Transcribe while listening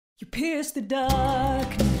You pierce the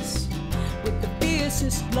darkness with the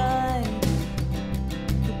fiercest light.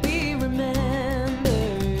 You'll be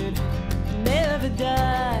remembered, never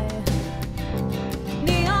die.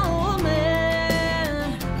 Neon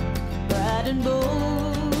woman, bright and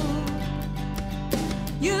bold.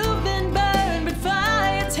 You've been burned, but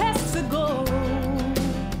fire tests the gold.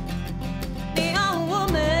 Neon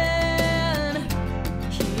woman,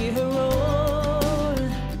 hear her roar.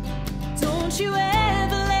 Don't you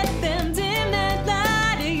ever let them dim that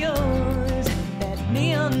light of yours, that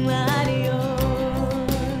neon light of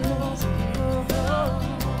yours.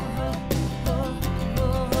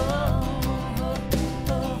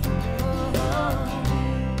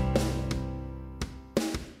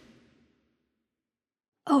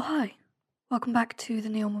 Oh, hi. Welcome back to the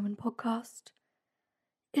Neon Woman podcast.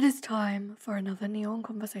 It is time for another neon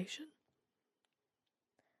conversation.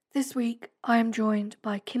 This week, I am joined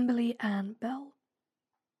by Kimberly Ann Bell.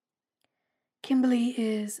 Kimberly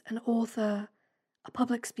is an author, a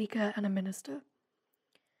public speaker, and a minister.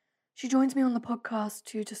 She joins me on the podcast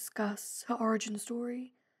to discuss her origin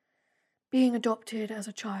story, being adopted as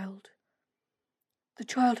a child, the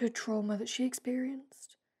childhood trauma that she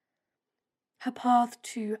experienced, her path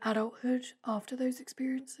to adulthood after those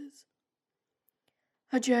experiences,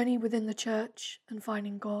 her journey within the church and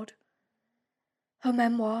finding God, her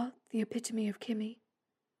memoir, The Epitome of Kimmy,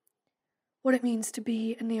 what it means to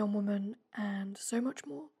be a neon woman, and so much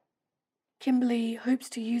more. Kimberly hopes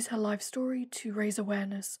to use her life story to raise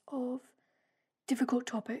awareness of difficult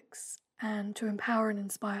topics and to empower and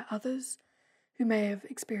inspire others who may have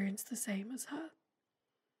experienced the same as her.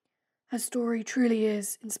 Her story truly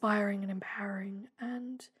is inspiring and empowering,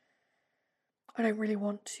 and I don't really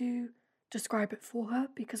want to describe it for her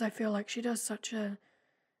because I feel like she does such an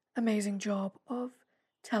amazing job of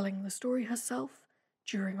telling the story herself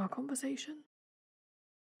during our conversation.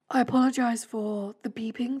 I apologise for the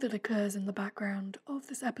beeping that occurs in the background of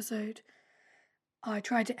this episode. I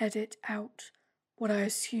tried to edit out what I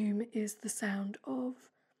assume is the sound of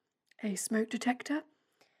a smoke detector,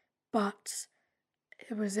 but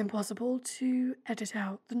it was impossible to edit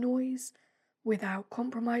out the noise without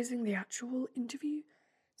compromising the actual interview.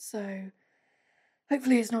 So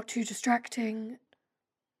hopefully it's not too distracting.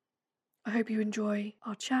 I hope you enjoy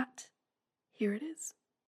our chat. Here it is.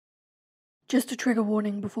 Just a trigger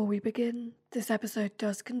warning before we begin, this episode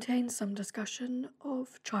does contain some discussion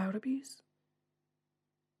of child abuse.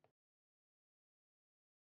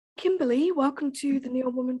 Kimberly, welcome to the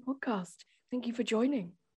Neon Woman podcast. Thank you for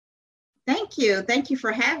joining. Thank you. Thank you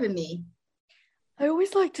for having me. I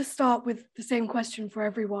always like to start with the same question for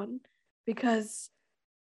everyone because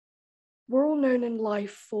we're all known in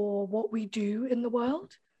life for what we do in the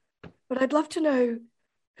world, but I'd love to know,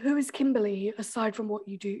 who is Kimberly aside from what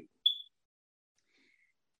you do?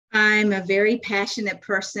 I'm a very passionate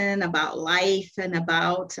person about life and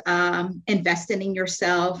about investing in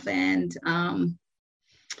yourself and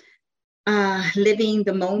living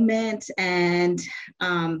the moment. And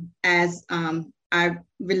as I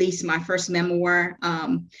released my first memoir,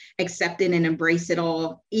 Accept It and Embrace It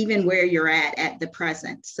All, even where you're at the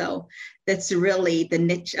present. So that's really the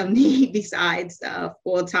niche of me besides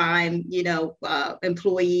full-time,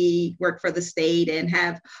 employee, work for the state and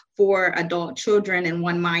have 4 adult children and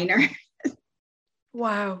 1 minor.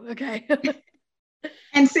 Wow, okay.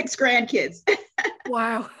 And 6 grandkids.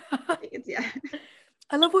 Wow. Yeah.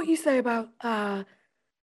 I love what you say about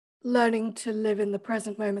learning to live in the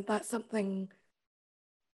present moment. That's something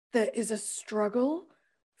that is a struggle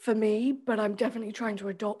for me, but I'm definitely trying to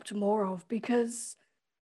adopt more of, because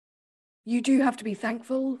you do have to be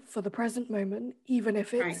thankful for the present moment, even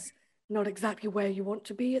if it's Right. not exactly where you want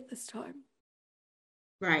to be at this time.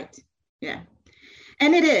 Right. Yeah.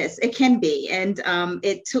 And it can be. And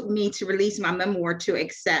it took me to release my memoir to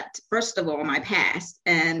accept, first of all, my past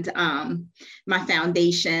and my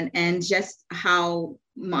foundation, and just how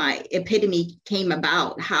my epitome came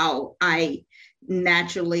about, how I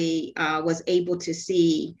naturally was able to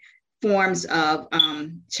see forms of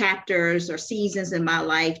chapters or seasons in my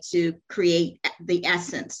life to create the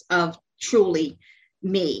essence of truly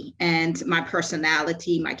me and my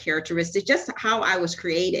personality, my characteristics, just how I was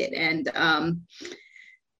created. And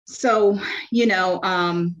so,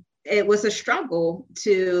 it was a struggle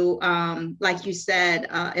to, like you said,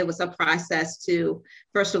 it was a process to,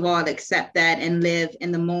 first of all, accept that and live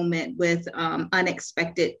in the moment with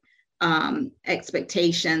unexpected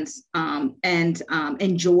expectations and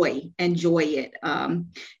enjoy it,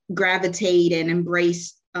 gravitate and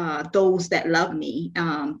embrace those that love me,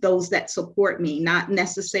 those that support me, not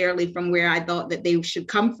necessarily from where I thought that they should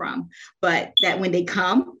come from, but that when they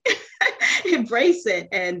come, embrace it.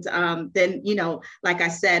 And then, like I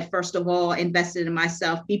said, first of all, invested in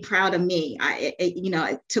myself, be proud of me.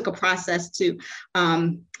 It took a process to,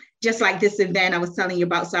 just like this event I was telling you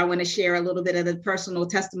about. So I want to share a little bit of the personal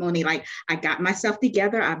testimony. Like, I got myself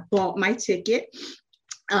together. I bought my ticket.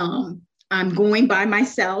 I'm going by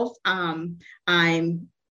myself. I'm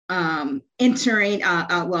entering,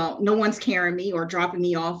 no one's carrying me or dropping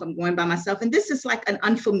me off. I'm going by myself. And this is like an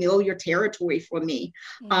unfamiliar territory for me.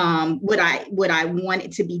 Would I want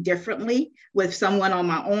it to be differently with someone on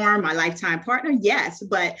my arm, my lifetime partner? Yes.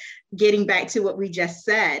 But getting back to what we just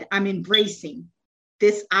said, I'm embracing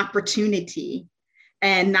this opportunity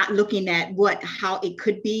and not looking at how it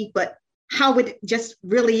could be, but how it just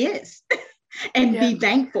really is. And be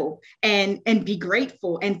thankful and be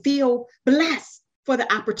grateful and feel blessed for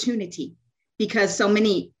the opportunity, because so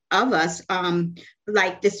many of us,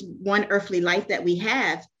 like this one earthly life that we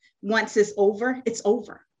have, once it's over, it's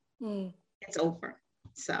over. It's over.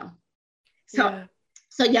 So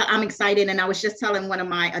I'm excited. And I was just telling one of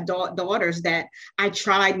my adult daughters that I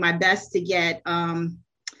tried my best to get a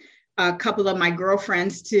couple of my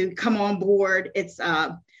girlfriends to come on board. It's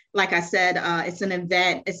like I said, it's an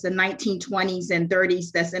event. It's the 1920s and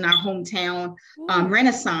 30s that's in our hometown,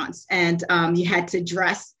 Renaissance. And you had to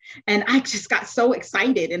dress. And I just got so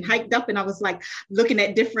excited and hyped up. And I was like looking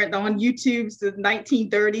at different on YouTube's the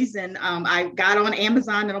 1930s. And I got on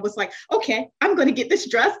Amazon and I was like, okay, I'm going to get this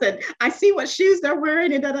dress. And I see what shoes they're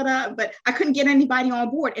wearing and but I couldn't get anybody on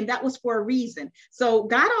board. And that was for a reason. So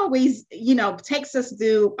God always, takes us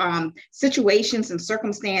through situations and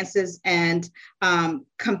circumstances and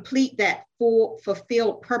complete that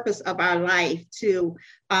fulfilled purpose of our life to,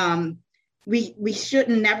 we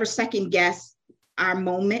shouldn't never second guess our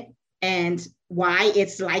moment and why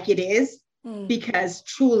it's like it is, because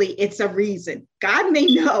truly it's a reason. God may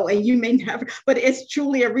know and you may never, but it's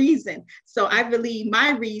truly a reason. So I believe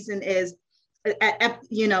my reason is,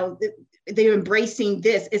 they're embracing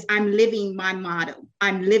this is I'm living my motto.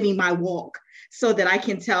 I'm living my walk so that I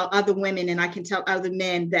can tell other women and I can tell other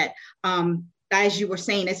men that, as you were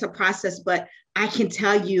saying, it's a process, but I can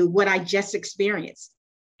tell you what I just experienced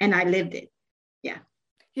and I lived it. Yeah.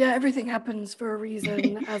 Yeah, everything happens for a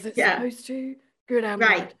reason, as it's supposed to, good and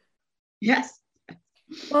bad. Yes.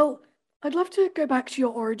 Well, I'd love to go back to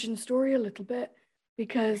your origin story a little bit,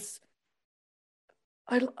 because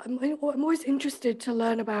I'm always interested to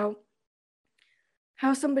learn about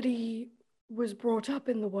how somebody was brought up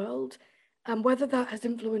in the world and whether that has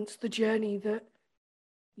influenced the journey that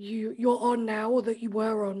you're on now or that you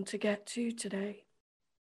were on to get to today.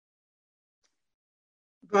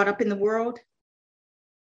 Brought up in the world?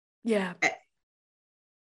 Yeah.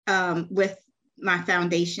 With my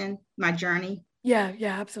foundation, my journey. Yeah,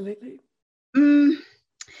 absolutely.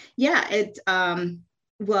 Yeah, it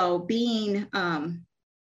being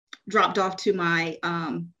dropped off to my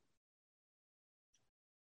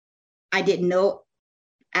I didn't know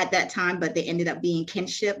at that time, but they ended up being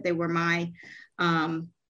kinship. They were my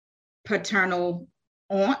paternal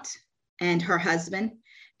aunt and her husband,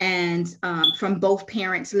 and from both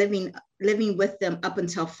parents, living with them up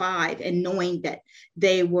until 5 and knowing that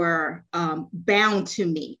they were bound to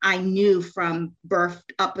me. I knew from birth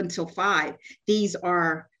up until 5, these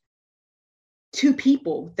are 2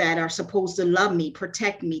 people that are supposed to love me,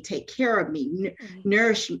 protect me, take care of me,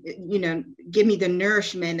 nourish, give me the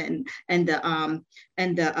nourishment and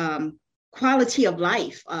the quality of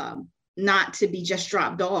life, not to be just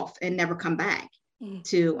dropped off and never come back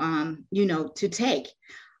to take.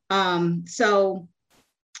 So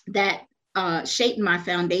that shaped my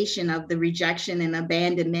foundation of the rejection and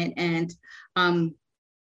abandonment. And am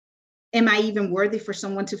I even worthy for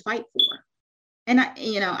someone to fight for? And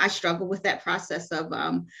I struggle with that process of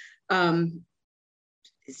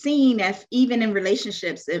seeing if even in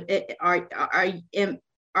relationships,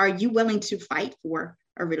 are you willing to fight for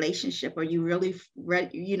a relationship? Are you really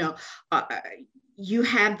ready? You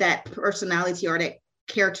have that personality or that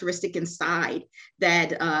characteristic inside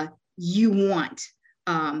that you want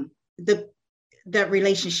the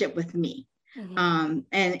relationship with me. And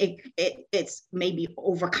it's maybe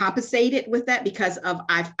overcompensated with that because of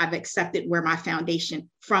I've accepted where my foundation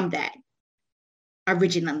from that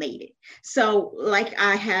originated. So like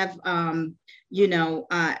I have, I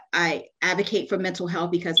advocate for mental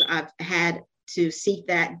health because I've had to seek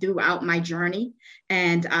that throughout my journey,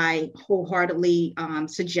 and I wholeheartedly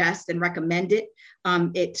suggest and recommend it.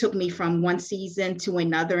 It took me from one season to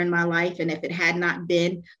another in my life, and if it had not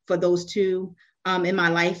been for those 2 in my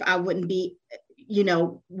life, I wouldn't be,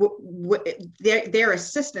 their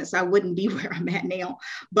assistance, I wouldn't be where I'm at now.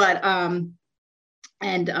 But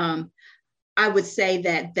I would say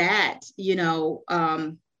that,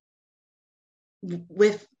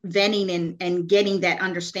 with venting and getting that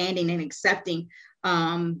understanding and accepting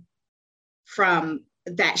from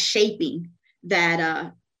that shaping,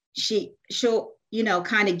 that she'll,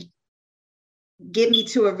 kind of get me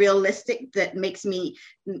to a realistic that makes me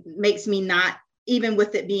not, even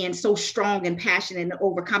with it being so strong and passionate and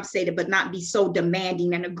overcompensated, but not be so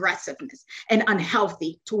demanding and aggressiveness and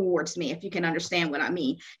unhealthy towards me, if you can understand what I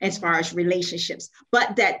mean, as far as relationships.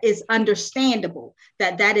 But that is understandable,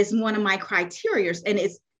 that is one of my criteria. And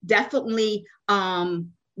it's definitely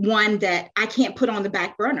one that I can't put on the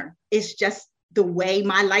back burner. It's just the way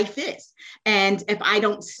my life is. And if I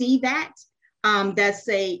don't see that, that's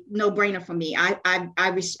a no-brainer for me.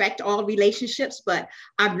 I respect all relationships, but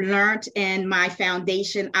I've learned in my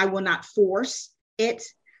foundation, I will not force it.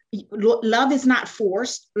 Love is not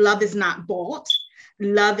forced. Love is not bought.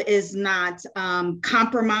 Love is not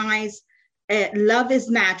compromised. Love is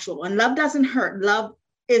natural, and love doesn't hurt. Love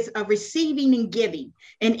is a receiving and giving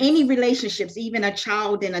in any relationships, even a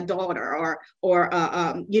child and a daughter, or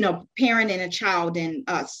parent and a child and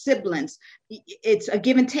siblings. It's a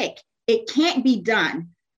give and take. It can't be done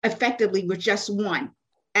effectively with just one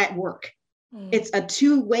at work. It's a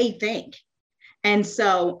two-way thing. And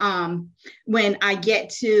so when I get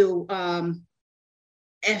to,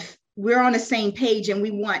 if we're on the same page and we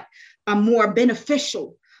want a more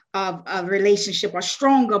beneficial of a relationship, a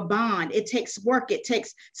stronger bond, it takes work. It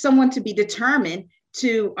takes someone to be determined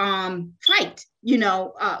to fight.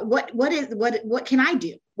 What can I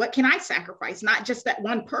do? What can I sacrifice? Not just that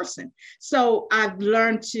one person. So I've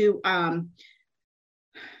learned to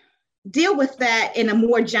deal with that in a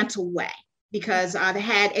more gentle way, because I've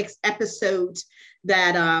had episodes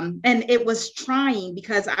that, and it was trying,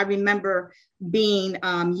 because I remember being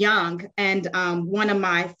young, and one of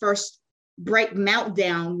my first break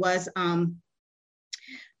meltdown was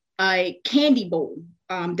a candy bowl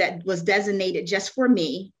that was designated just for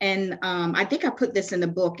me. And I think I put this in the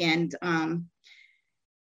book, and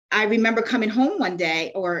I remember coming home one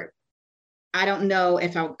day, or I don't know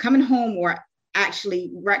if I was coming home or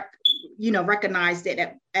actually recognized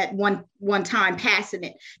it at one time, passing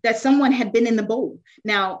it, that someone had been in the bowl.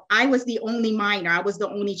 Now, I was the only minor. I was the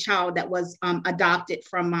only child that was adopted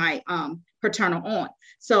from my paternal aunt.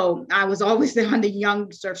 So I was always the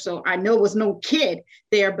youngster. So I know it was no kid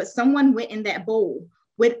there, but someone went in that bowl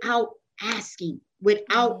without asking,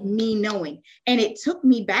 without me knowing. And it took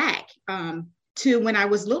me back to when I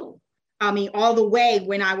was little. I mean, all the way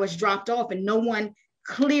when I was dropped off, and no one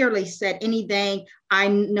clearly said anything. I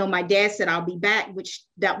know my dad said, "I'll be back," which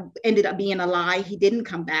that ended up being a lie. He didn't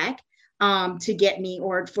come back to get me,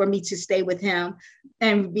 or for me to stay with him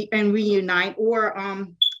and reunite, or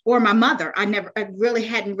my mother. I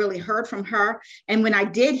hadn't really heard from her. And when I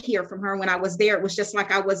did hear from her, when I was there, it was just like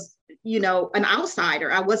I was, an outsider.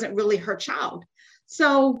 I wasn't really her child.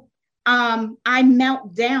 So I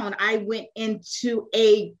melt down. I went into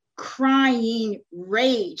a crying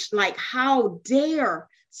rage, like, how dare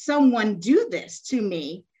someone do this to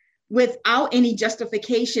me without any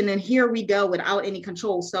justification? And here we go, without any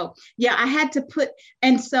control. So yeah, I had to put,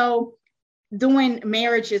 and so doing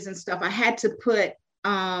marriages and stuff, I had to put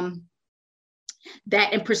that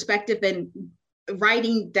in perspective, and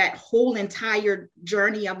writing that whole entire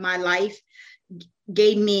journey of my life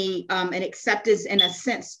gave me an acceptance, in a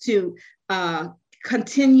sense, to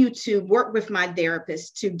continue to work with my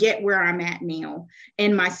therapist to get where I'm at now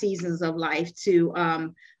in my seasons of life, to,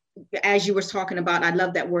 as you were talking about, I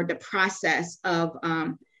love that word, the process of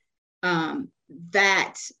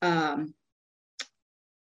that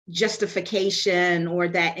justification, or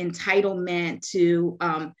that entitlement to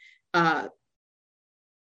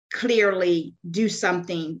clearly do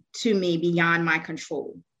something to me beyond my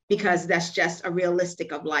control, because that's just a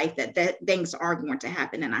realistic of life, that things are going to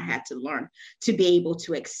happen. And I had to learn to be able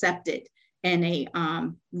to accept it in a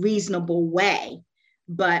reasonable way,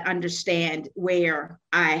 but understand why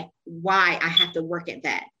I have to work at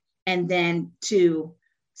that. And then to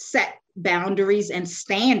set boundaries and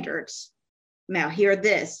standards. Now, hear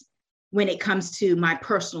this, when it comes to my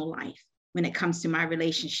personal life, when it comes to my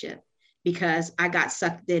relationship, because I got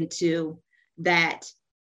sucked into that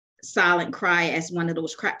silent cry as one of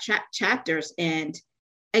those chapters, and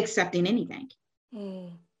accepting anything.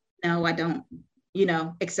 No, I don't,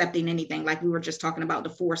 accepting anything. Like we were just talking about,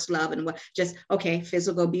 the forced love, and what, just, okay,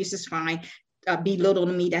 physical abuse is fine.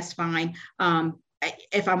 Belittling me, that's fine.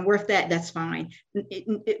 If I'm worth that, that's fine.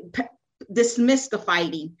 Dismiss the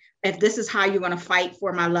fighting. If this is how you're going to fight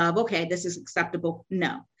for my love, okay, this is acceptable.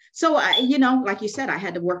 No. So, like you said, I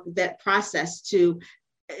had to work with that process to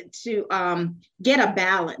get a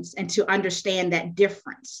balance and to understand that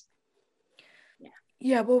difference.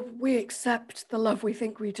 Yeah, well, we accept the love we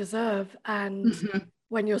think we deserve. And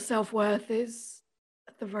when your self-worth is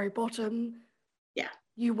at the very bottom,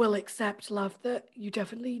 you will accept love that you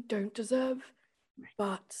definitely don't deserve.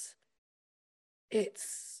 But it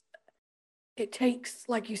takes,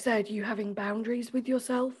 like you said, you having boundaries with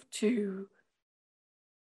yourself to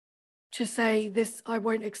say, this, I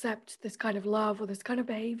won't accept this kind of love or this kind of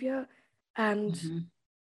behavior. And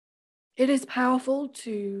it is powerful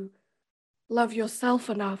to love yourself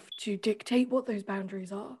enough to dictate what those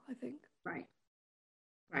boundaries are, I think. Right.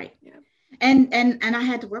 Yeah. And I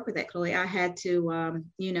had to work with that, Chloe. I had to,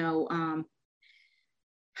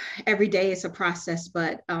 every day is a process,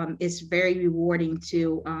 but it's very rewarding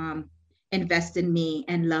to invest in me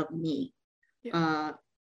and love me,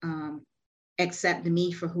 accept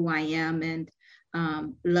me for who I am, and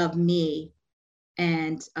love me,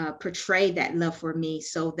 and portray that love for me,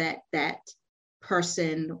 so that that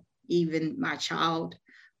person, even my child,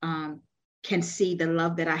 can see the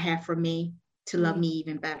love that I have for me, to love me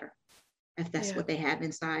even better, if that's what they have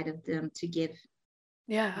inside of them to give.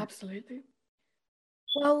 Yeah, absolutely.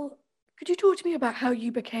 Well, could you talk to me about how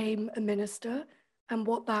you became a minister and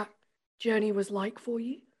what that journey was like for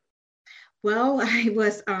you? Well, I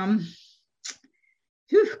was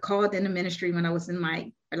called in the ministry when I was in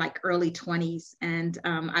my early 20s, and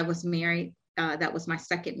I was married. That was my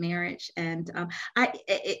second marriage, and I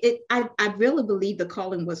really believe the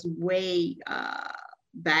calling was way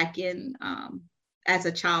back in as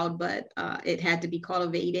a child, but it had to be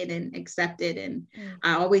cultivated and accepted. And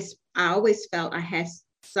I always felt I had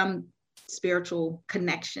some spiritual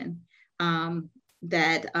connection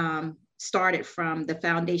that started from the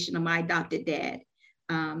foundation of my adopted dad.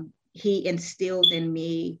 He instilled in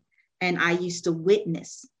me, and I used to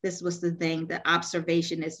witness. This was the thing, the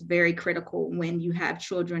observation is very critical when you have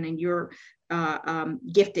children and you're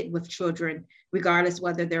gifted with children, regardless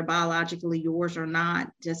whether they're biologically yours or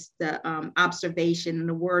not. Just the observation and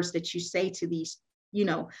the words that you say to these,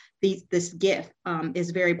 this gift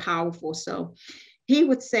is very powerful. So he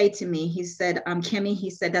would say to me, he said, Kimmy, he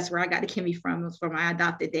said, that's where I got the Kimmy from, was from my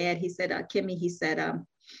adopted dad. He said, Kimmy, he said,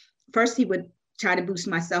 first he would try to boost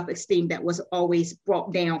my self-esteem that was always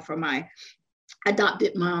brought down from my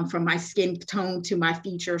adopted mom, from my skin tone to my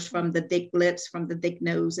features, from the thick lips, from the thick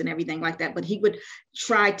nose and everything like that. But he would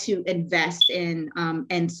try to invest in,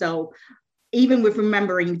 and so even with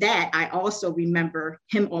remembering that, I also remember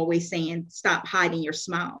him always saying, stop hiding your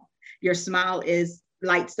smile. Your smile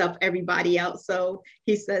lights up everybody else. So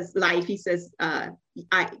he says,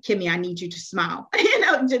 Kimmy, I need you to smile.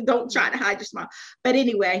 Just don't try to hide your smile. But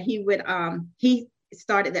anyway, he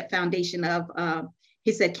started that foundation of,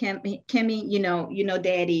 he said, Kimmy,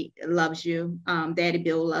 Daddy loves you. Daddy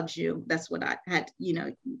Bill loves you. That's what I had,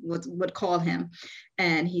 would call him.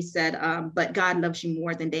 And he said, but God loves you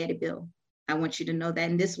more than Daddy Bill. I want you to know that.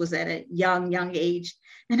 And this was at a young age.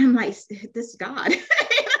 And I'm like, this God.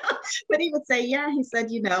 But he would say, yeah, he said,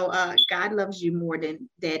 God loves you more than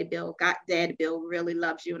Daddy Bill. Daddy Bill really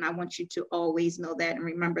loves you. And I want you to always know that and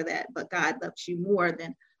remember that. But God loves you more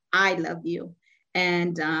than I love you.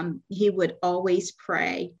 And he would always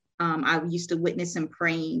pray. I used to witness him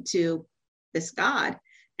praying to this God,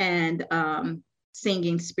 and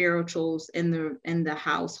singing spirituals in the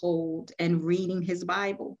household, and reading his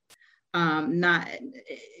Bible.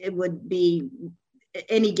 It would be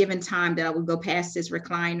any given time that I would go past his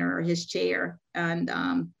recliner or his chair, and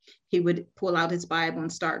he would pull out his Bible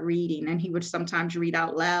and start reading. And he would sometimes read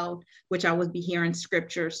out loud, which I would be hearing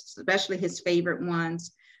scriptures, especially his favorite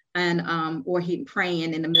ones, and or he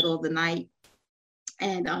praying in the middle of the night,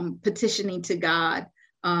 and petitioning to God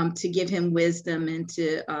to give him wisdom and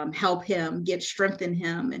to help him, strengthen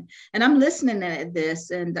him. And I'm listening at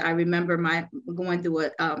this, and I remember going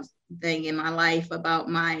through a thing in my life about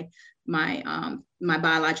my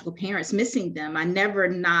biological parents, missing them. I never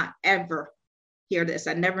not ever hear this.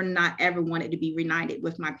 I never not ever wanted to be reunited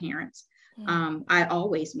with my parents. I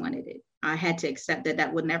always wanted it. I had to accept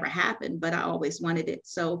that would never happen, but I always wanted it.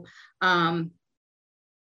 So I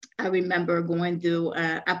remember going through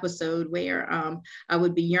an episode where I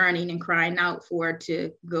would be yearning and crying out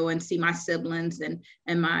to go and see my siblings and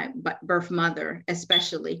my birth mother,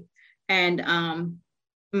 especially. And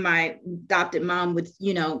my adopted mom would,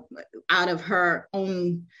 out of her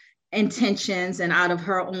own intentions and out of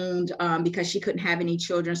her own, because she couldn't have any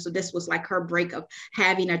children. So this was like her break of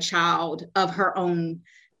having a child of her own,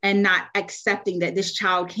 and not accepting that this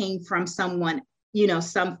child came from someone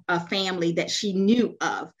a family that she knew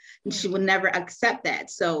of, and she would never accept that.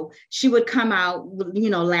 So she would come out,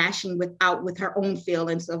 lashing with her own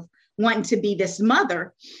feelings of wanting to be this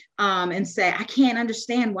mother, and say, I can't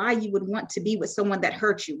understand why you would want to be with someone that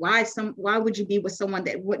hurt you. Why would you be with someone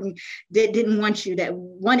that didn't want you, that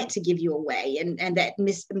wanted to give you away, and that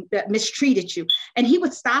mistreated you? And he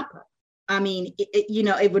would stop her. I mean,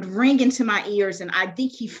 it would ring into my ears. And I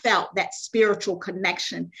think he felt that spiritual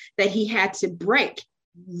connection that he had to break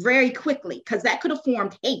very quickly, because that could have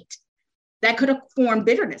formed hate. That could have formed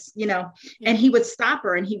bitterness, and he would stop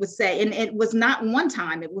her and he would say, and it was not one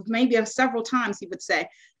time, it was maybe several times, he would say,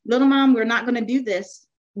 little mom, we're not going to do this.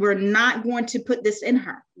 We're not going to put this in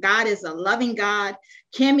her. God is a loving God.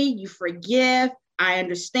 Kimmy, you forgive. I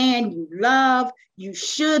understand, you love, you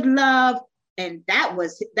should love. And that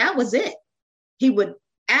was it. He would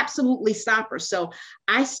absolutely stop her. So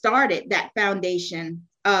I started that foundation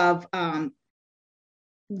of,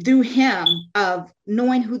 through him, of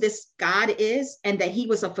knowing who this God is, and that he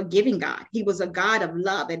was a forgiving God. He was a God of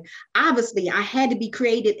love. And obviously I had to be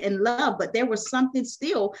created in love, but there was something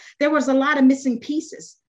still, there was a lot of missing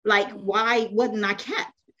pieces. Like, why wasn't I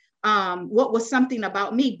kept? What was something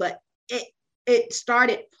about me? But it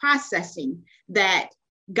started processing that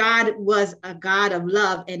God was a God of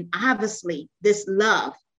love. And obviously this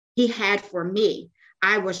love he had for me,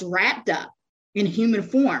 I was wrapped up in human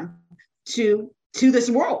form to this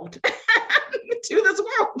world, to this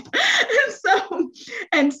world.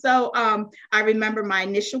 And so I remember my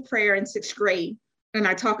initial prayer in 6th grade. And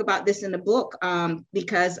I talk about this in the book,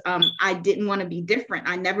 because I didn't want to be different.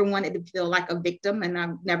 I never wanted to feel like a victim, and I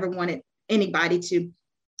never wanted anybody to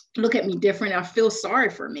look at me different or feel sorry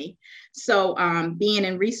for me. So being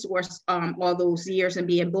in resource all those years and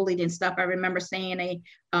being bullied and stuff, I remember saying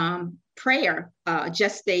a prayer,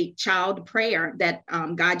 just a child prayer, that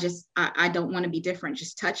God, I don't want to be different,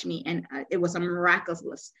 just touch me. And it was a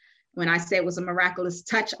miraculous, when I say it was a miraculous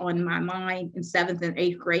touch on my mind in 7th and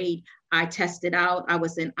 8th grade. I tested out, I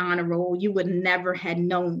was in honor roll. You would never had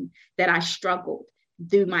known that I struggled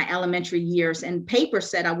through my elementary years, and paper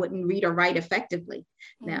said I wouldn't read or write effectively.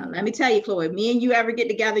 Now, let me tell you, Chloe, me and you ever get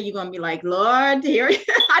together, you're going to be like, Lord, here,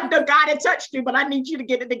 I know God had touched you, but I need you to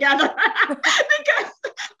get it together. Because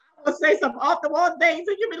I will say some off the wall things,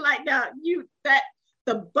 and you'll be like, no, that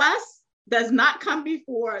the bus does not come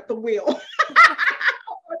before the wheel.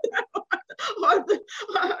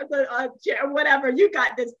 or whatever, you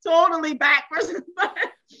got this totally backwards.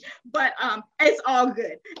 But it's all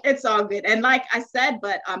good. It's all good. And like I said,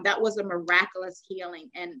 but that was a miraculous healing.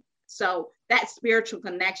 And so that spiritual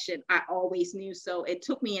connection, I always knew. So it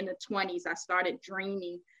took me in the 20s. I started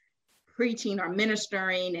dreaming, preaching or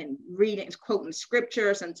ministering and reading, quoting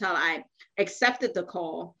scriptures, until I accepted the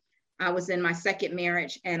call. I was in my second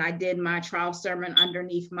marriage, and I did my trial sermon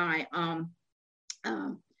underneath my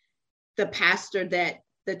the pastor that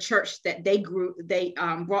the church that they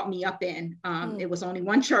brought me up in. It was only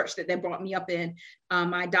one church that they brought me up in,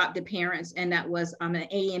 my adopted parents, and that was an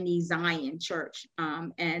AME Zion church.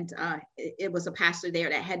 And it was a pastor there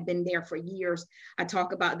that had been there for years. I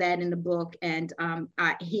talk about that in the book. And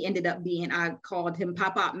he ended up I called him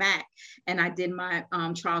Pop-Up Mac, and I did my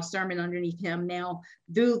trial sermon underneath him. Now,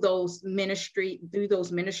 through those ministry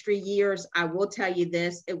years, I will tell you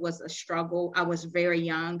this, it was a struggle. I was very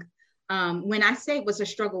young. When I say it was a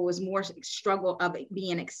struggle, it was more struggle of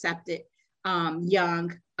being accepted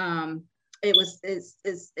young.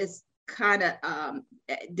 It's kind of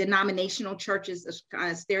denominational churches is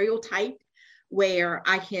kind of stereotype, where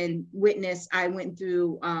I can witness. I went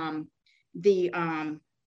through the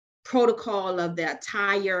protocol of the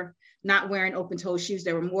attire, not wearing open-toe shoes.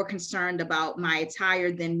 They were more concerned about my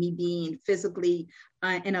attire than me being physically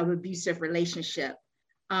in an abusive relationship.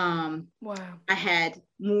 Wow. I had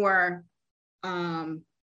more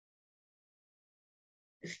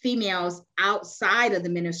females outside of the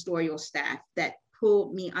ministerial staff that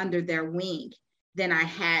pulled me under their wing than I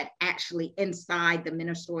had actually inside the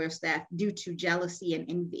ministerial staff, due to jealousy and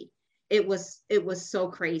envy. It was so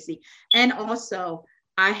crazy. And also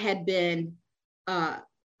I had been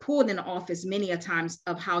pulled in the office many a times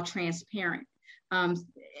of how transparent.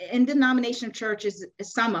 In denominational churches,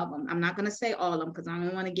 some of them, I'm not going to say all of them because I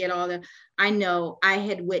don't want to get all the, I know I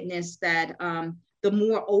had witnessed that the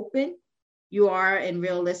more open you are and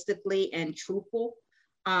realistically and truthful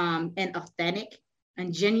and authentic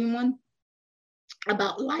and genuine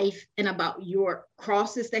about life and about your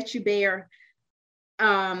crosses that you bear,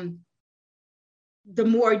 the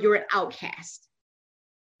more you're an outcast.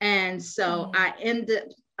 And so I ended up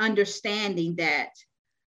understanding that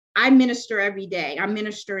I minister every day. I'm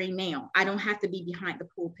ministering now. I don't have to be behind the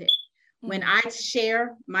pulpit. When I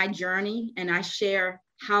share my journey and I share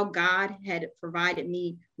how God had provided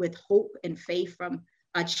me with hope and faith from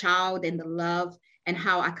a child and the love, and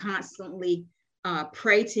how I constantly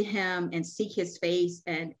pray to him and seek his face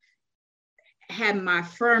and have my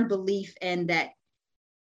firm belief in that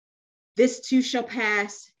this too shall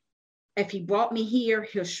pass. If he brought me here,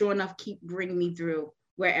 he'll sure enough keep bringing me through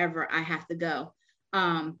wherever I have to go,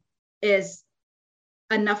 is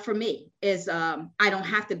enough for me. Is I don't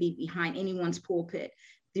have to be behind anyone's pulpit.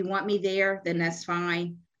 If you want me there, then that's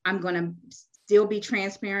fine. I'm going to still be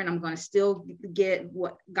transparent. I'm going to still get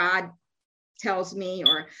what God tells me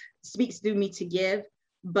or speaks through me to give.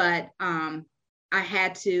 But I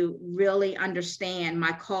had to really understand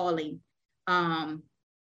my calling.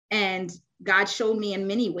 And God showed me in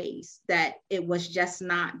many ways that it was just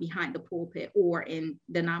not behind the pulpit or in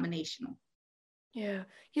denominational. Yeah.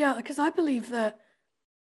 Yeah, because I believe that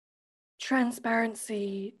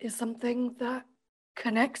transparency is something that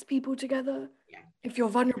connects people together. Yeah. If you're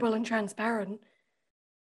vulnerable and transparent,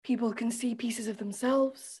 people can see pieces of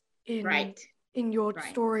themselves in your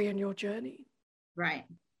story and your journey. Right.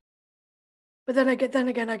 But then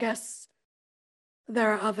again, I guess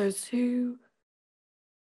there are others who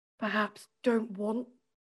perhaps don't want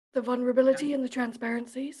the vulnerability and the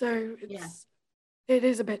transparency. So it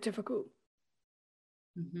is a bit difficult.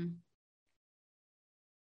 Mm-hmm.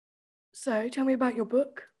 So tell me about your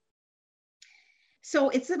book. So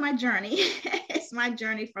it's my journey. It's my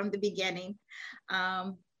journey from the beginning.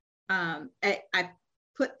 I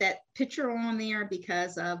put that picture on there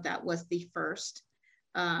because that was the first,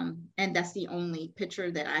 and that's the only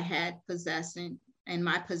picture that I had possessed in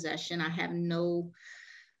my possession. I have no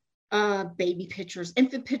baby pictures,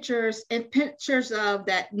 infant pictures, and pictures of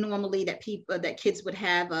that normally that kids would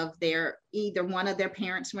have of their either one of their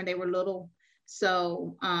parents when they were little.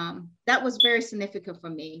 So that was very significant for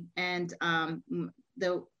me. And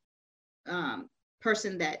the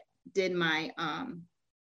person that did my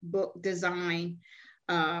book design,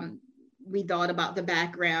 we thought about the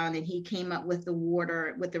background, and he came up with the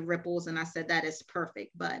water with the ripples, and I said that is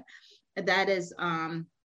perfect. But that is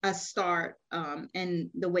a start, and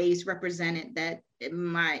the ways represented that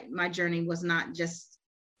my journey was not just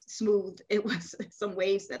smooth. It was some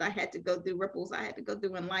waves that I had to go through, ripples I had to go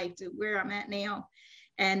through in life to where I'm at now.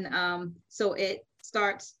 And so it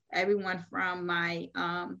starts everyone from my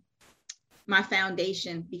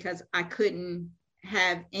foundation, because I couldn't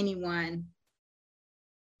have anyone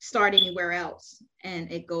start anywhere else.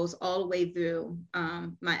 And it goes all the way through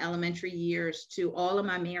my elementary years, to all of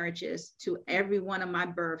my marriages, to every one of my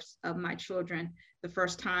births of my children. The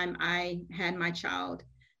first time I had my child,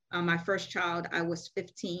 my first child, I was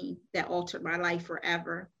 15. That altered my life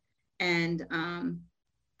forever. And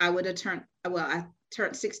I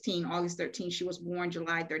turned 16 August 13th. She was born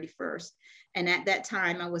July 31st. And at that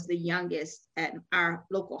time, I was the youngest at our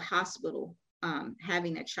local hospital,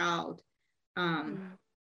 having a child.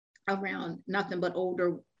 Around nothing but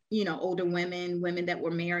older women that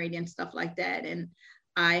were married and stuff like that. And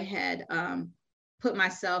I had put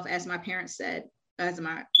myself, as my parents said, as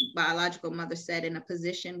my biological mother said, in a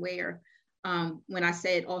position where when I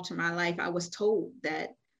said alter my life, I was told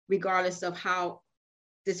that regardless of how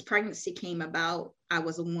this pregnancy came about, I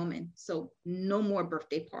was a woman. So no more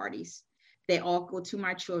birthday parties. They all go to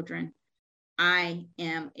my children. I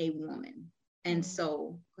am a woman. And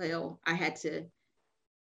so, I had to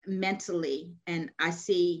mentally, and I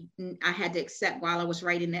had to accept, while I was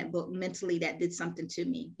writing that book, mentally that did something to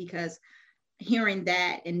me, because hearing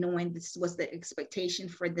that and knowing this was the expectation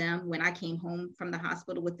for them when I came home from the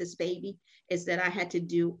hospital with this baby, is that I had to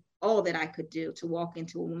do all that I could do to walk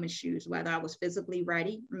into a woman's shoes, whether I was physically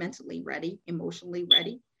ready, mentally ready, emotionally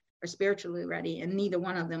ready, or spiritually ready. And neither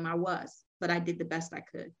one of them I was, but I did the best I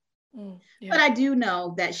could. But I do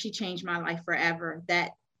know that she changed my life forever.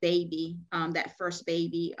 That baby, that first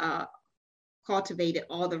baby, cultivated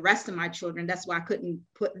all the rest of my children. That's why I couldn't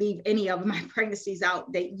leave any of my pregnancies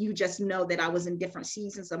out. That you just know that I was in different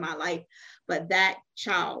seasons of my life. But that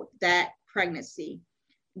child, that pregnancy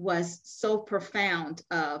was so profound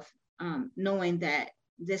of knowing that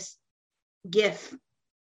this gift,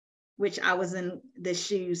 which I was in the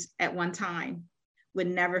shoes at one time, would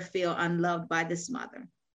never feel unloved by this mother,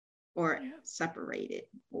 or separated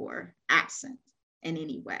or absent in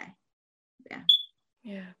any way.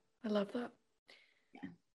 Yeah, I love that.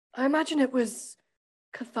 I imagine it was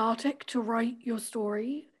cathartic to write your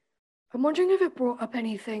story. I'm wondering if it brought up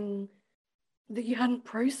anything that you hadn't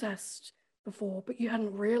processed before, but you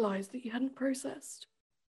hadn't realized that you hadn't processed.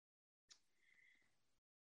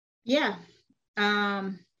 Yeah.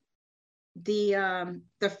 The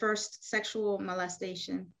first sexual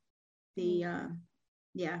molestation The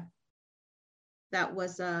yeah, that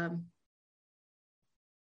was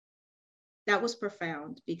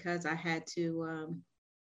profound, because I had to,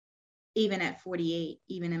 even at 48,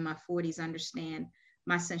 even in my 40s, understand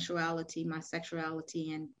my sensuality, my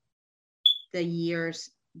sexuality, and the years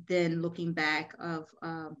then looking back of,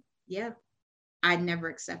 yeah, I never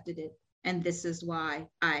accepted it. And this is why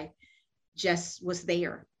I just was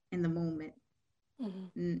there in the moment,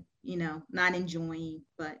 you know, not enjoying,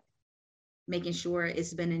 but making sure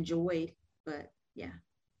it's been enjoyed. But yeah,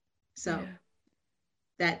 so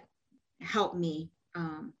that helped me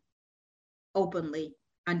openly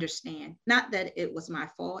understand, not that it was my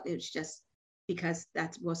fault, it was just because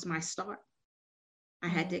that was my start. I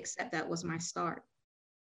had to accept that was my start,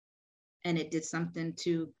 and it did something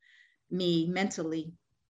to me mentally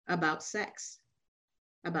about sex,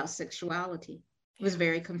 about sexuality. It was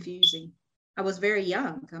very confusing. I was very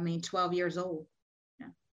young. I mean, 12 years old.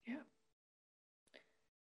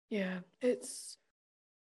 Yeah, it's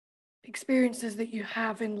experiences that you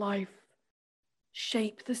have in life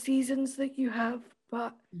shape the seasons that you have,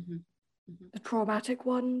 but the traumatic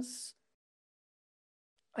ones,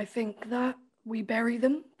 I think that we bury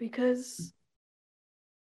them because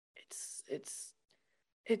it's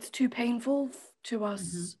too painful to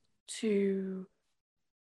us to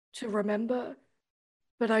remember.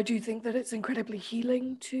 But I do think that it's incredibly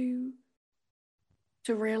healing to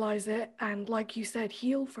realize it and, like you said,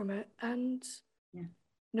 heal from it and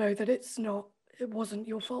know that it wasn't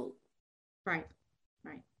your fault. Right.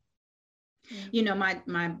 You know, my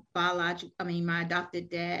my adopted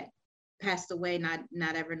dad passed away not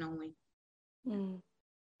ever knowing.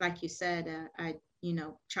 Like you said, I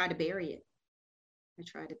try to bury it. I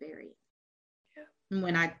tried to bury it. And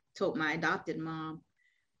when I told my adopted mom,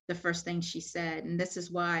 the first thing she said, and this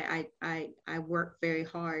is why I work very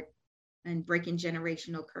hard and breaking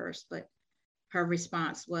generational curse, but her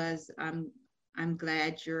response was, I'm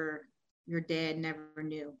glad your dad never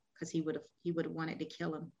knew, because he would have wanted to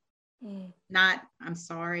kill him. Not, I'm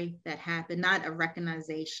sorry that happened, not a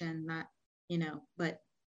recognition, not, but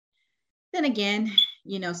then again,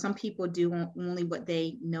 some people do only what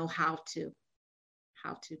they know how to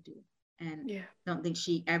do. And don't think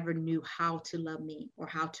she ever knew how to love me or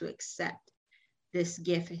how to accept this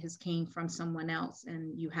gift has came from someone else.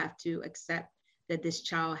 And you have to accept that this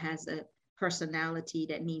child has a personality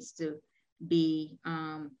that needs to be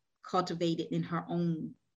cultivated in her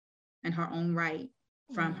own right,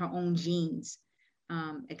 from her own genes,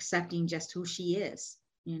 accepting just who she is,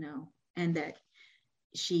 and that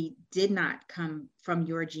she did not come from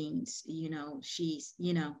your genes, she's,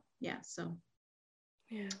 so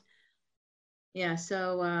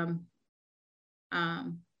so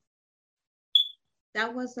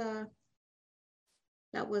that was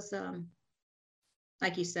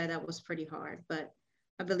like you said, that was pretty hard, but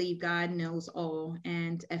I believe God knows all.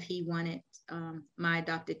 And if he wanted my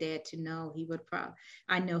adopted dad to know, he would probably,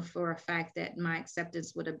 I know for a fact that my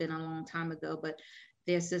acceptance would have been a long time ago, but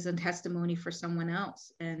this is a testimony for someone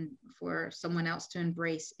else, and for someone else to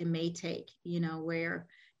embrace. It may take, where,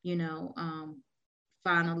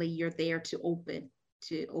 finally you're there to open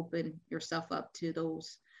yourself up to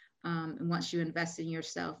those. And once you invest in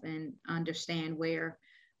yourself and understand where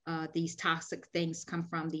these toxic things come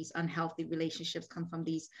from, these unhealthy relationships come from,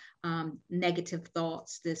 these negative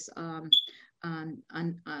thoughts, this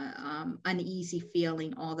uneasy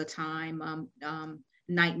feeling all the time,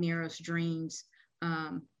 nightmares, dreams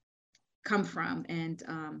come from. And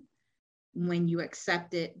when you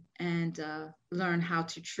accept it and learn how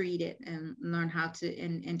to treat it and learn how to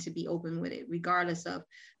and to be open with it, regardless of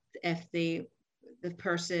if the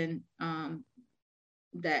person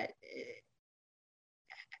that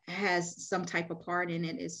has some type of part in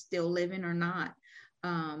it is still living or not,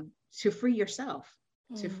 to free yourself.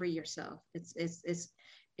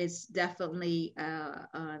 It's definitely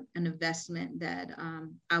an investment that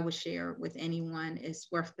I would share with anyone. It's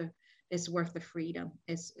worth the freedom.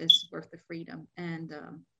 It's worth the freedom. And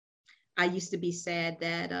I used to be sad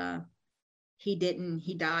that he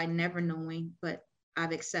died never knowing, but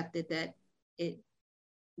I've accepted that it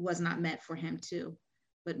was not meant for him to,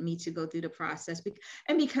 but me to go through the process.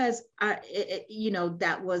 And because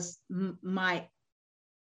that was my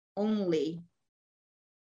only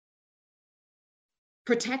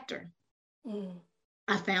protector.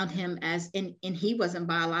 I found him and he wasn't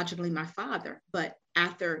biologically my father, but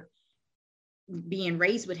after being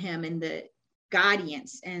raised with him and the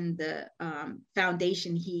guidance and the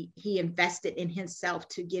foundation he invested in himself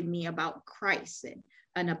to give me about Christ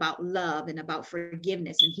and about love and about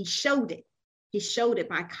forgiveness, and he showed it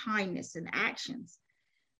by kindness and actions,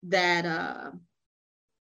 that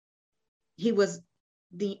he was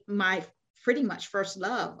my pretty much first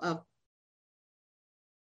love of,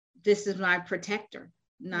 this is my protector,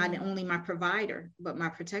 not only my provider, but my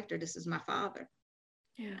protector. This is my father.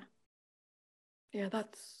 Yeah,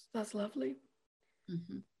 that's lovely.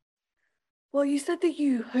 Mm-hmm. Well, you said that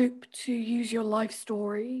you hope to use your life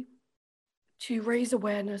story to raise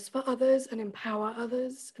awareness for others and empower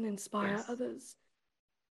others and inspire Yes. others.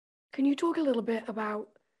 Can you talk a little bit about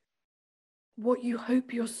what you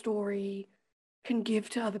hope your story can give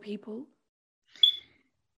to other people?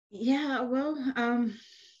 Yeah, well,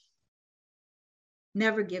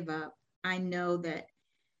 never give up. I know that,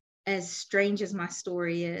 as strange as my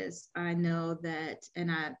story is, I know that,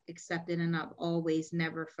 and I accepted, and I've always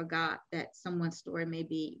never forgot that someone's story may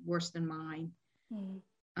be worse than mine.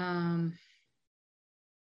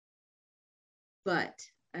 But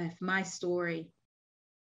if my story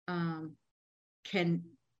can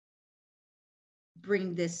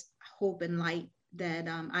bring this hope and light that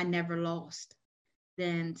I never lost,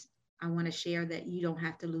 then I want to share that you don't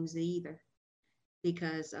have to lose it either,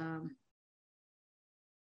 because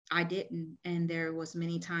I didn't. And there was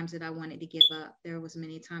many times that I wanted to give up. There was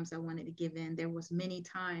many times I wanted to give in. There was many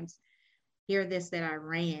times, hear this, that I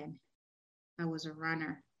ran. I was a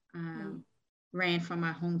runner, ran from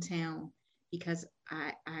my hometown, because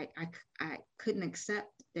I couldn't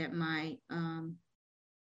accept that my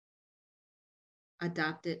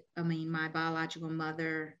my biological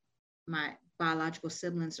mother, my biological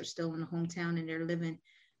siblings are still in the hometown, and they're living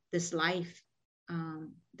this life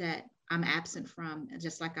that I'm absent from,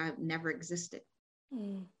 just like I never existed.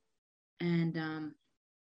 And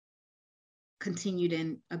continued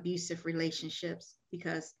in abusive relationships,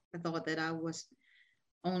 because I thought that I was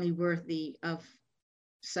only worthy of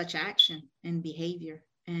such action and behavior,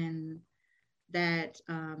 and that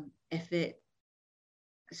if it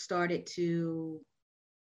started to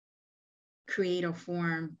create or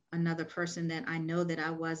form another person that I know that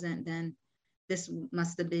I wasn't, then this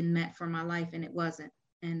must have been meant for my life, and it wasn't.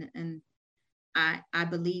 And I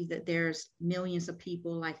believe that there's millions of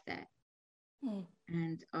people like that,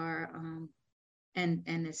 and are and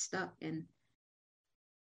it's stuck. And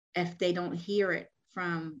if they don't hear it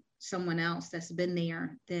from someone else that's been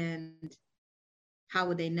there, then how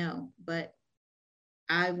would they know? But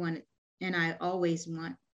I want, and I always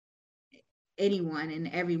want, anyone and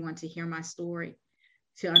everyone to hear my story,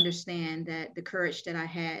 to understand that the courage that I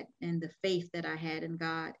had and the faith that I had in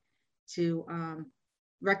God, to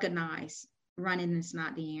recognize running is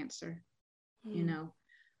not the answer. You know,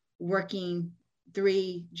 working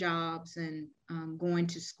 3 jobs and going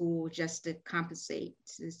to school just to compensate,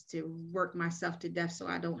 is to work myself to death so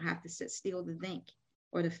I don't have to sit still to think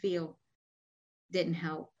or to feel, didn't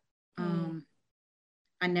help.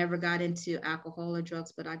 I never got into alcohol or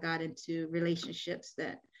drugs, but I got into relationships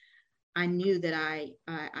that I knew that I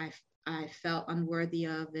felt unworthy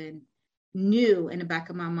of, and knew in the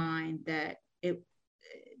back of my mind that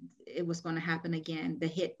it was going to happen again. The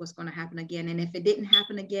hit was going to happen again. And if it didn't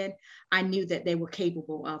happen again, I knew that they were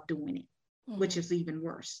capable of doing it, which is even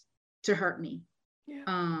worse, to hurt me.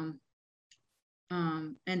 And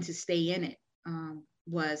to stay in it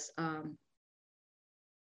was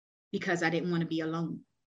because I didn't want to be alone.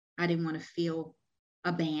 I didn't want to feel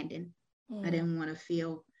abandoned. I didn't want to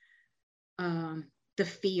feel the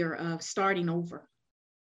fear of starting over.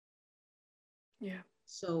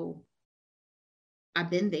 So I've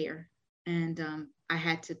been there, and I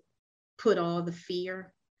had to put all the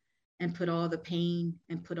fear, and put all the pain,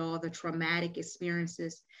 and put all the traumatic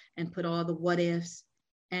experiences, and put all the what ifs,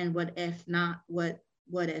 and what if not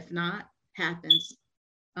happens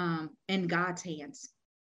in God's hands,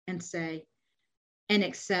 and say, and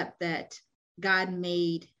accept that God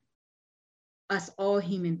made us all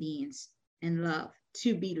human beings in love,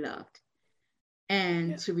 to be loved,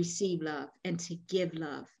 and to receive love, and to give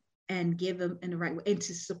love, and give them in the right way, and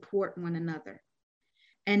to support one another.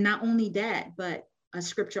 And not only that, but a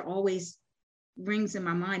scripture always rings in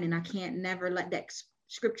my mind, and I can't never let that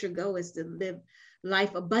scripture go, is to live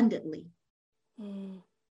life abundantly.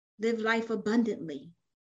 Live life abundantly.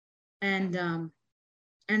 And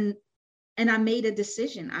I made a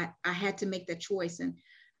decision. I had to make the choice. And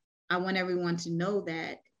I want everyone to know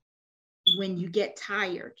that when you get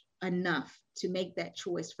tired enough to make that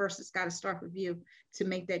choice, first it's got to start with you, to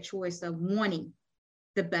make that choice of wanting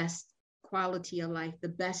the best quality of life, the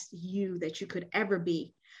best you that you could ever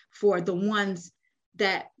be, for the ones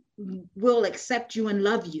that will accept you and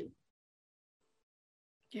love you.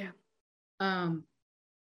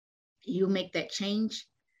 You make that change,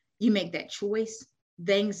 you make that choice,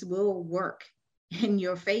 things will work in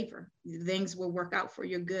your favor. Things will work out for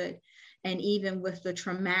your good. And even with the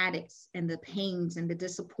traumatics and the pains and the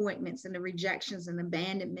disappointments and the rejections and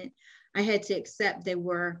abandonment, I had to accept they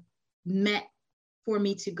were meant for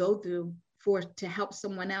me to go through to help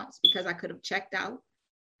someone else, because I could have checked out.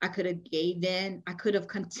 I could have gave in. I could have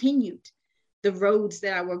continued the roads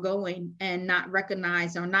that I were going and not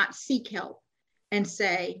recognize or not seek help and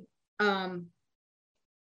say,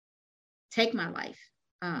 take my life.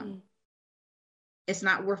 It's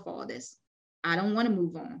not worth all this. I don't want to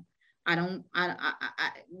move on.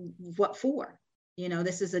 What for?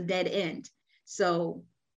 This is a dead end. So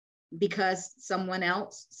because someone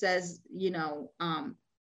else says,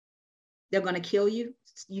 they're going to kill you,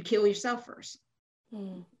 you kill yourself first.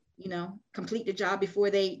 Complete the job before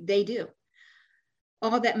they do.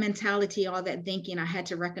 All that mentality, all that thinking, I had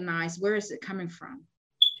to recognize, where is it coming from?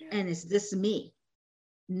 And is this me?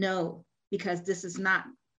 No, because this is not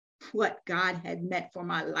what God had meant for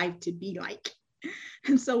my life to be like.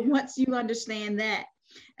 And so once you understand that,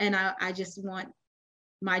 and I just want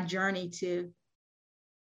my journey to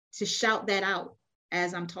shout that out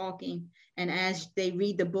as I'm talking, and as they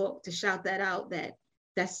read the book, to shout that out,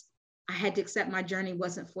 I had to accept my journey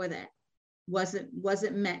wasn't for that.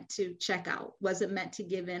 Wasn't meant to check out, wasn't meant to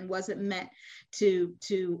give in, wasn't meant to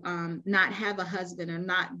not have a husband or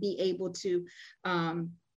not be able to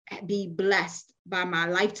be blessed by my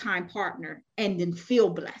lifetime partner and then feel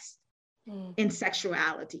blessed in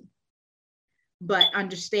sexuality, but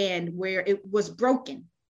understand where it was broken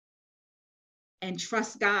and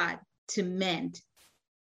trust God to mend,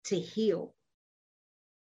 to heal,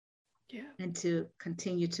 and to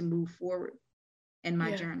continue to move forward in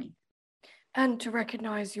my journey. And to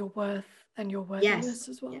recognize your worth and your worthiness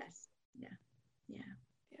as well. Yes. Yeah.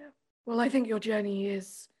 Well, I think your journey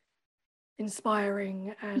is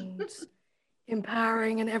inspiring and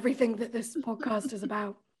empowering, and everything that this podcast is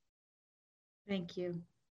about. Thank you.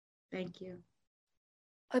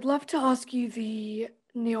 I'd love to ask you the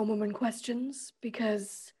Neon Woman questions,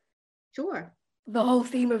 because sure, the whole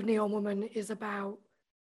theme of Neon Woman is about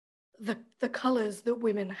the colors that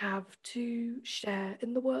women have to share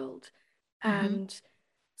in the world. And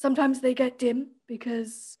sometimes they get dim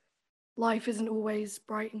because life isn't always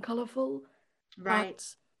bright and colorful. Right.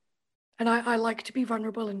 And I like to be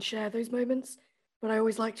vulnerable and share those moments, but I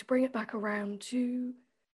always like to bring it back around to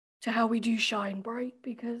how we do shine bright,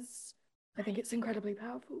 because I think it's incredibly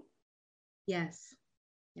powerful. Yes.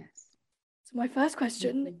 So my first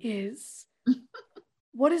question is,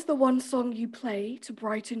 what is the one song you play to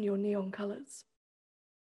brighten your neon colors?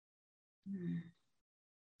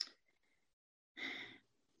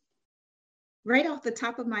 Right off the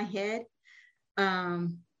top of my head,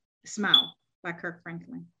 Smile by Kirk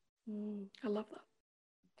Franklin. I love that.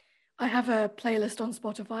 I have a playlist on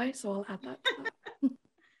Spotify, so I'll add that to that.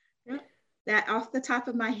 That off the top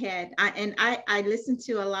of my head, I listen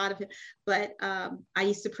to a lot of it, but I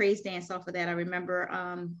used to praise dance off of that. I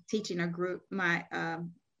remember teaching a group, my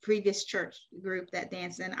previous church group, that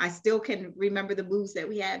dance, and I still can remember the moves that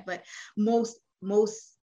we had, but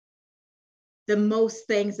the most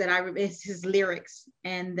things that I remember is his lyrics,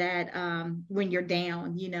 and that when you're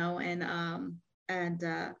down, and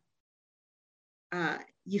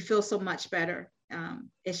you feel so much better.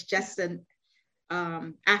 It's just an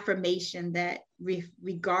affirmation that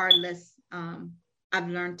regardless, I've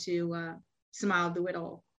learned to smile through it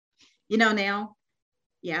all. Now,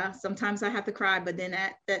 sometimes I have to cry, but then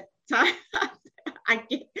at that time I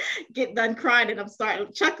get done crying and I'm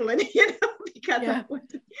starting chuckling, because I want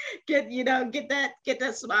to get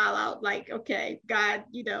that smile out. Like, okay, God,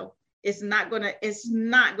 it's not gonna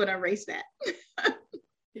erase that.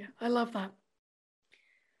 Yeah, I love that.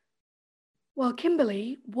 Well,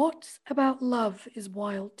 Kimberly, what about love is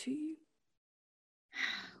wild to you?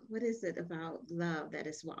 What is it about love that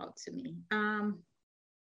is wild to me?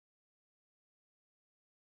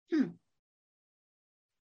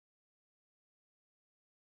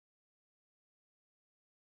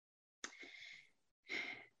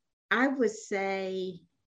 I would say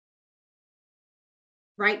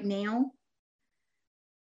right now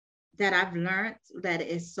that I've learned that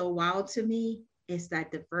is so wild to me is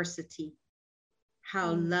that diversity,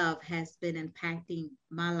 how love has been impacting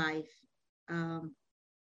my life,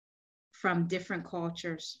 from different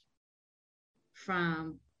cultures,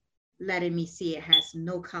 from letting me see it has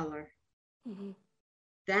no color.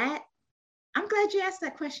 That, I'm glad you asked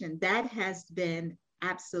that question. That has been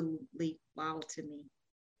absolutely wild to me,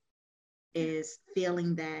 is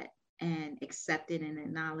feeling that and accepting and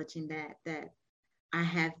acknowledging that I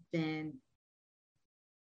have been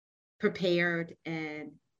prepared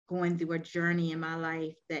and going through a journey in my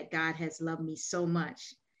life, that God has loved me so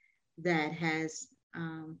much, that has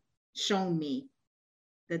shown me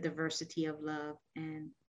the diversity of love, and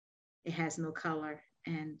it has no color,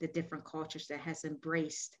 and the different cultures that has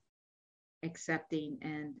embraced accepting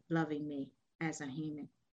and loving me as a human.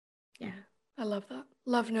 Yeah. I love that.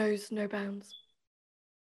 Love knows no bounds.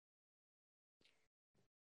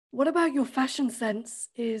 What about your fashion sense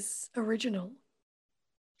is original?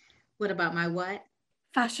 What about my what?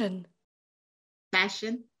 Fashion.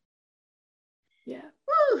 Fashion? Yeah.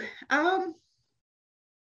 Woo.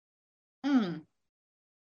 Mm,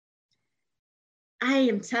 I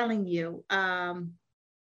am telling you,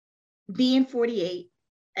 being 48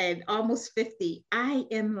 and almost 50, I'm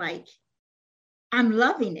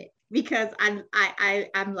loving it, because I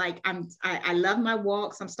love my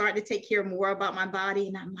walks. I'm starting to take care more about my body,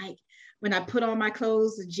 and I'm like, when I put on my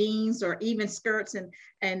clothes, the jeans or even skirts, and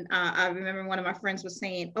I remember one of my friends was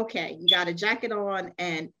saying, okay, you got a jacket on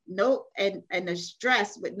and no and a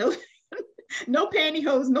dress with no no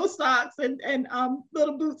pantyhose, no socks, and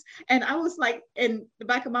little boots. And I was like, in the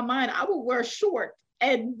back of my mind, I will wear short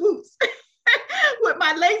and boots with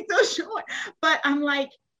my legs still short. But I'm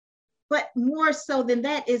like, but more so than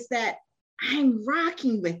that is that I'm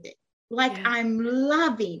rocking with it. Like, Yeah. I'm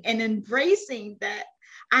loving and embracing that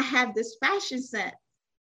I have this fashion sense,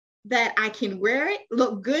 that I can wear it,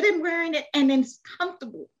 look good in wearing it, and it's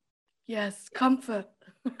comfortable. Yes, comfort.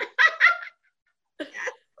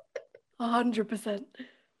 100%.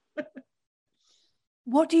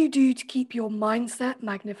 What do you do to keep your mindset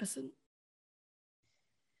magnificent?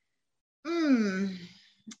 Mm,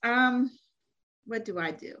 what do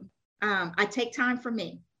I do? I take time for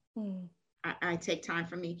me. Mm. I take time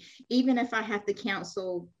for me, even if I have to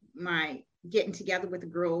cancel my getting together with the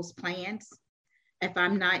girls' plans. If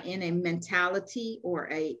I'm not in a mentality or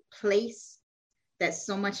a place that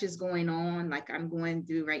so much is going on, like I'm going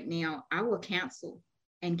through right now, I will cancel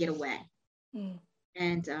and get away, Mm.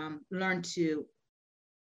 and learn to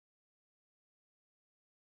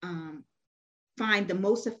um, find the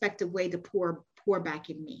most effective way to pour back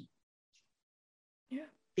in me, Yeah.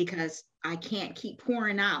 because I can't keep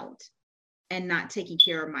pouring out and not taking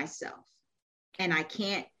care of myself. And I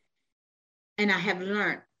can't, and I have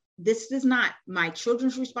learned, this is not my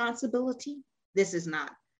children's responsibility. This is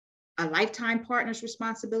not a lifetime partner's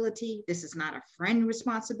responsibility. This is not a friend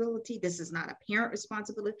responsibility. This is not a parent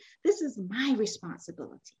responsibility. This is my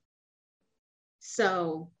responsibility.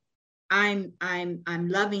 So I'm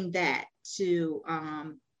loving that, to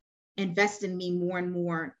invest in me more and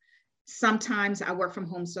more. Sometimes I work from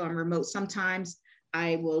home, so I'm remote. Sometimes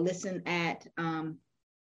I will listen at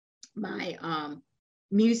my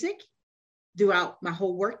music throughout my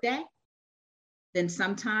whole workday. Then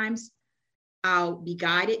sometimes I'll be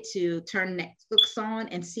guided to turn Netflix on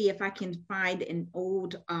and see if I can find an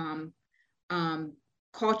old um,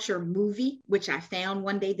 culture movie, which I found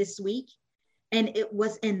one day this week, and it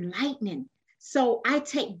was enlightening. So I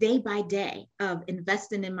take day by day of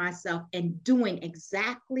investing in myself and doing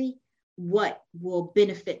exactly what will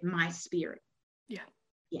benefit my spirit. Yeah.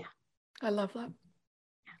 Yeah. I love that.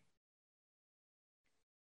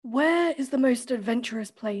 Where is the most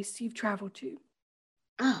adventurous place you've traveled to?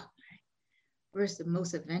 Oh, where's the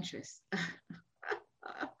most adventurous?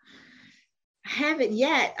 I haven't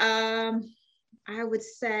yet. I would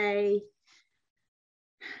say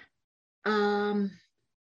um,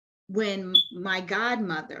 when my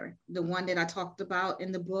godmother, the one that I talked about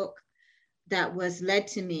in the book, that was led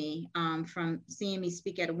to me from seeing me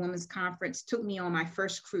speak at a women's conference, took me on my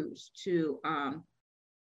first cruise to um,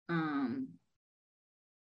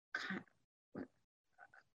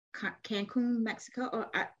 Cancun, Mexico.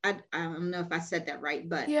 Or I don't know if I said that right,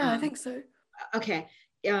 but Yeah, I think so. okay.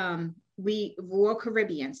 We Royal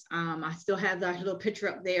Caribbeans. I still have that little picture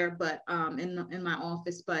up there, but in my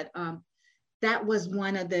office. But that was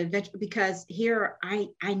one of the adventures, because here I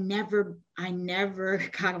never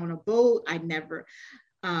got on a boat. I never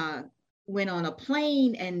uh, went on a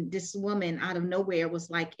plane, and this woman out of nowhere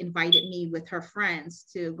was like invited me with her friends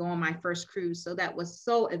to go on my first cruise. So that was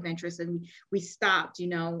so adventurous, and we stopped, you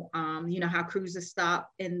know how cruises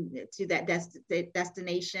stop in to that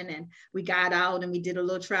destination, and we got out and we did a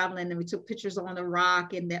little traveling, and we took pictures on the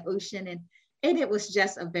rock and the ocean, and it was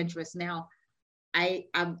just adventurous. Now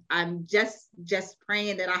I'm just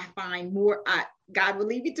praying that I find more. God will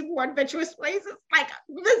lead me to more adventurous places, like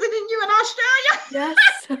visiting you in Australia.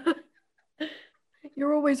 Yes.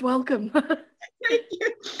 You're always welcome. Thank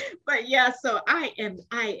you. But yeah, so I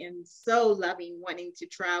am so loving wanting to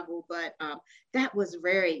travel. But that was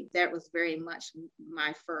very much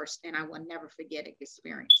my first, and I will never forget it,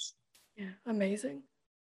 experience. Yeah, amazing.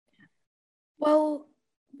 Well,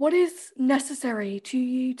 what is necessary to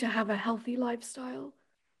you to have a healthy lifestyle?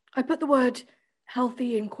 I put the word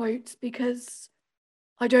healthy in quotes because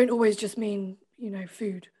I don't always just mean,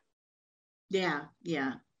 food. Yeah.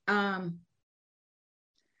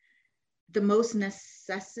 The most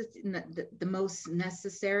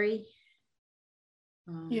necessary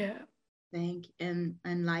thing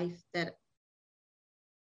in life, that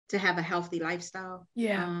to have a healthy lifestyle.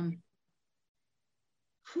 Yeah.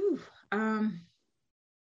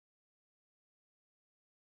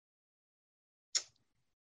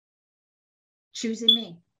 Choosing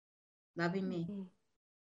me, loving me.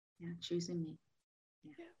 Yeah, choosing me.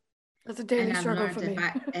 Yeah. That's a daily struggle for me.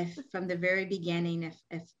 if from the very beginning,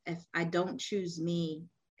 if I don't choose me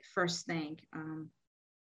first thing, and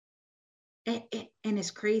it's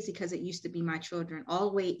crazy because it used to be my children all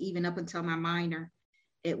the way, even up until my minor,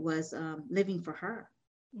 it was living for her.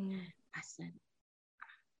 I said,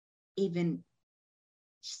 even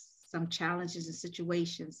some challenges and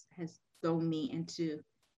situations has thrown me into,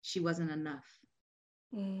 she wasn't enough.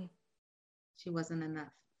 She wasn't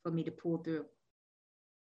enough for me to pull through.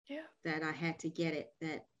 Yeah. That I had to get it,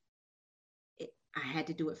 I had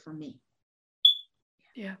to do it for me.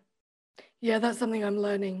 Yeah. Yeah, that's something I'm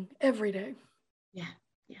learning every day. Yeah.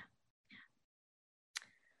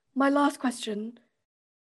 My last question,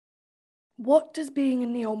 what does being a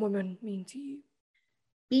neon woman mean to you?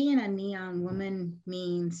 Being a neon woman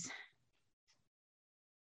means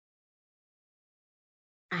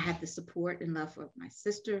I have the support and love of my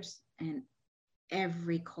sisters and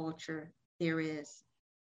every culture there is,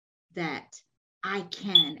 that I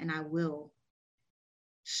can and I will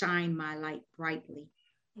shine my light brightly.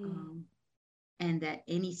 And that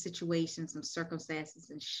any situations and circumstances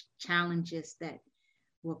and challenges that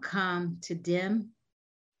will come to dim,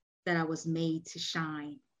 that I was made to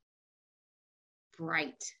shine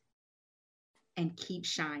bright and keep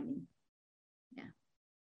shining. Yeah.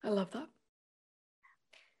 I love that.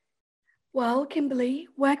 Well, Kimberly,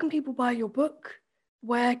 where can people buy your book?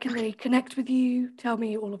 Where can they connect with you? Tell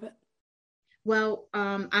me all of it. Well,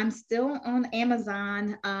 I'm still on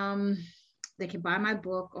Amazon. They can buy my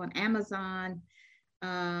book on Amazon.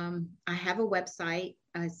 I have a website.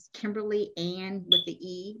 It's Kimberly Ann with the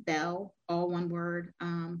E, Bell, all one word.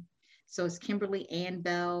 So it's Kimberly Ann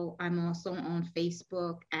Bell. I'm also on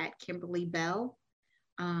Facebook at Kimberly Bell,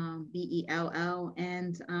 Bell.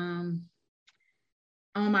 And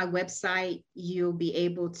on my website, you'll be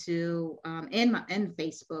able to, in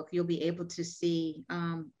Facebook, you'll be able to see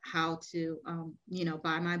how to,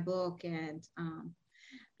 buy my book, and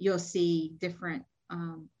you'll see different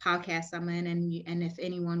podcasts I'm in, and if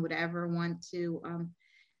anyone would ever want to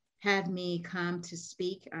have me come to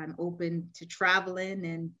speak, I'm open to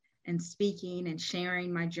traveling and speaking and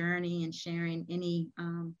sharing my journey and sharing any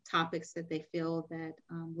topics that they feel that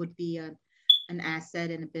would be an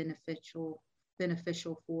asset and a beneficial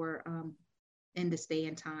for in this day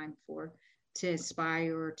and time, to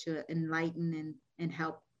inspire, to enlighten, and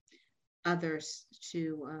help others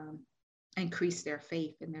to increase their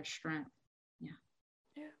faith and their strength.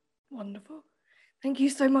 Yeah, wonderful. Thank you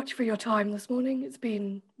so much for your time this morning. It's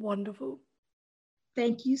been wonderful.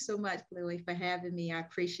 Thank you so much, Chloe, for having me. I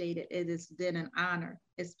appreciate it. It has been an honor.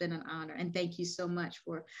 It's been an honor. And thank you so much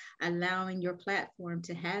for allowing your platform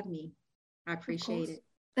to have me. I appreciate it.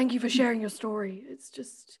 Thank you for sharing your story. It's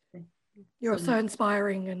just, you're so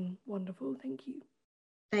inspiring and wonderful. Thank you.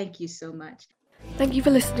 Thank you so much. Thank you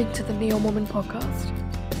for listening to the Neon Woman podcast.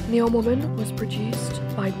 Neon Woman was produced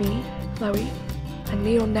by me, Chloe, and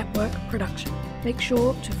Neon Network Production. Make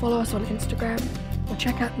sure to follow us on Instagram or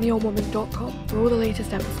check out neonwoman.com for all the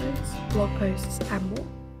latest episodes, blog posts, and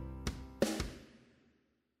more.